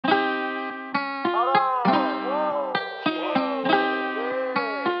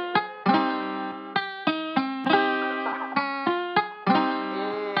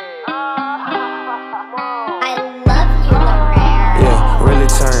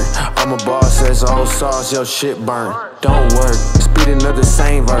that's old sauce, your shit burnt. Don't work, spit another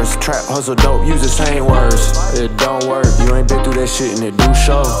same verse. Trap, hustle, dope, use the same words. It don't work, you ain't been through that shit and it do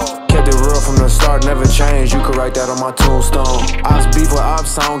show. Kept it real from the start, never changed. You could write that on my tombstone. Ops beef with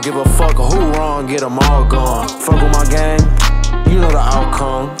ops, I don't give a fuck who wrong, get them all gone. Fuck with my gang, you know the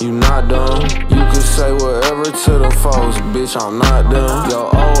outcome, you not dumb. You can say whatever to the foes, bitch, I'm not them.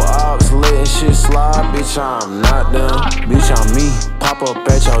 Yo, old ops letting shit slide, bitch, I'm not them. Bitch, I'm me, pop up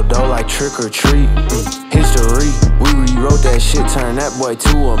at your door like trick or treat. History, we rewrote that shit, turn that boy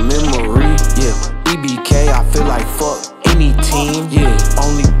to a memory. Yeah, EBK, I feel like fuck any team. Yeah,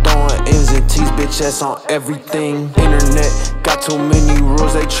 only throwing M's and T's, bitch, that's on everything. Internet got too many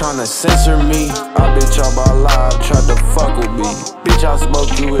rules, they tryna censor me. I bitch y'all by live, tried to fuck with me. Bitch, I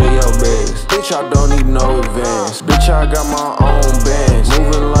smoke you in your bags. Bitch, I don't need no advance. Bitch, I got my own bands,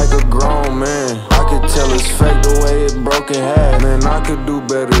 moving like a grown man. I could tell it's fake the way it broke in half. Man, I could do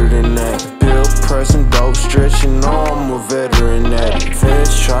better than that. Pill pressing, dope stretching, know I'm a veteran at it.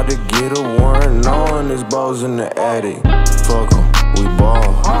 Feds try to get a warrant, knowing there's balls in the attic. Fuck 'em, we ball,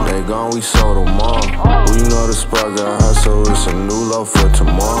 they gone, we sold them all. We know the spot got hot, so it's a new low for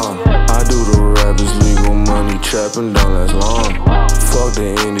tomorrow. I do the rappers, legal money, trapping don't last long. Fuck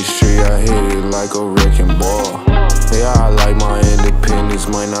the industry, I hit it like a wrecking ball. Yeah, I like my independence,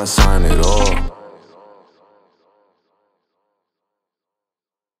 might not sign it all.